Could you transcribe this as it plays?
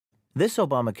This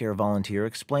Obamacare volunteer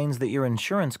explains that your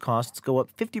insurance costs go up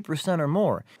 50% or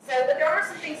more. So there are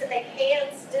some things that they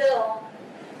can still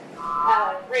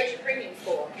raise your premiums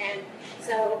for. And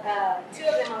so two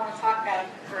of them I want to talk about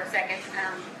for a second.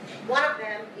 One of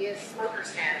them is smoker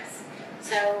status.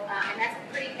 So, and that's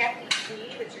a pretty hefty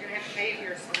fee that you're going to have to pay if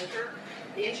you're a smoker.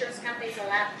 The insurance companies are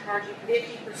allowed to charge you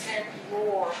 50%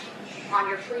 more on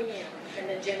your premium than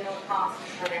the general cost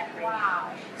of that premium.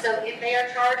 Wow. So if they are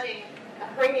charging a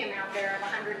premium out there of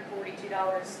 $142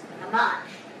 a month,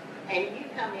 and you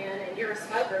come in and you're a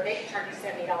smoker, they can charge you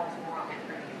 $70 more on that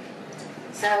premium.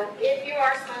 So if you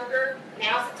are a smoker,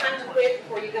 now's the time to quit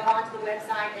before you go onto the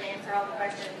website and answer all the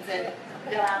questions and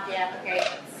fill out the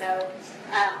application. So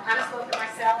I'm a smoker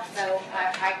myself, so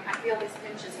I feel this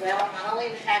pinch as well. Not only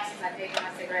the taxes I pay for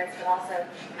my cigarettes, but also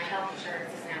my health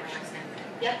insurance is now more expensive.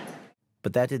 Yep.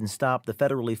 But that didn't stop the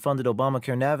federally funded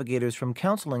Obamacare navigators from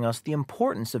counseling us the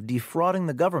importance of defrauding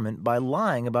the government by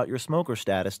lying about your smoker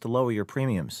status to lower your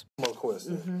premiums. One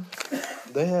question.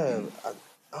 They have,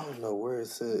 I don't know where it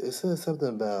said something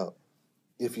about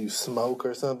if you smoke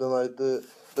or something like that.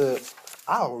 But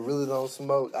I really don't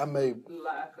smoke. I may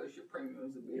lie because your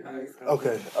premiums will be higher.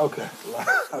 Okay.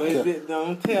 But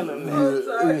don't tell them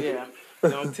that. Yeah.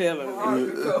 Don't tell them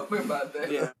about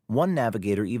that. Yeah. One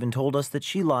navigator even told us that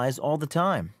she lies all the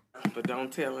time. But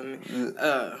don't tell them.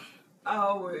 I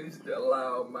always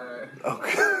allow mine.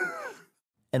 Okay.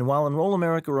 And while Enroll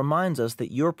America reminds us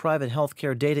that your private health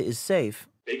care data is safe,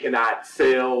 they cannot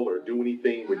sell or do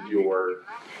anything with your.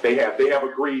 They have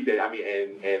agreed that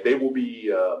and they will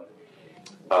be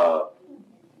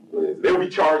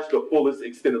charged the fullest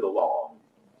extent of the law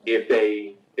if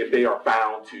they are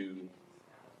found to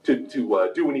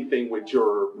do anything with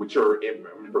your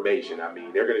information. I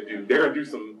mean, they're gonna do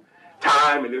some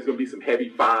time, and there's gonna be some heavy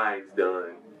fines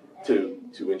done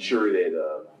to ensure that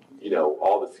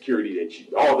all the security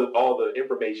that all the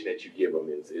information that you give them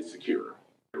is secure.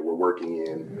 We're working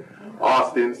in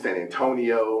Austin, San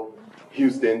Antonio,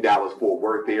 Houston, Dallas, Fort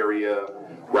Worth area.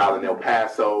 We're out in El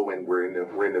Paso, and we're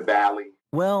in the Valley.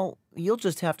 Well, you'll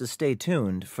just have to stay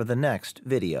tuned for the next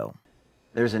video.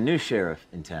 There's a new sheriff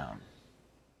in town.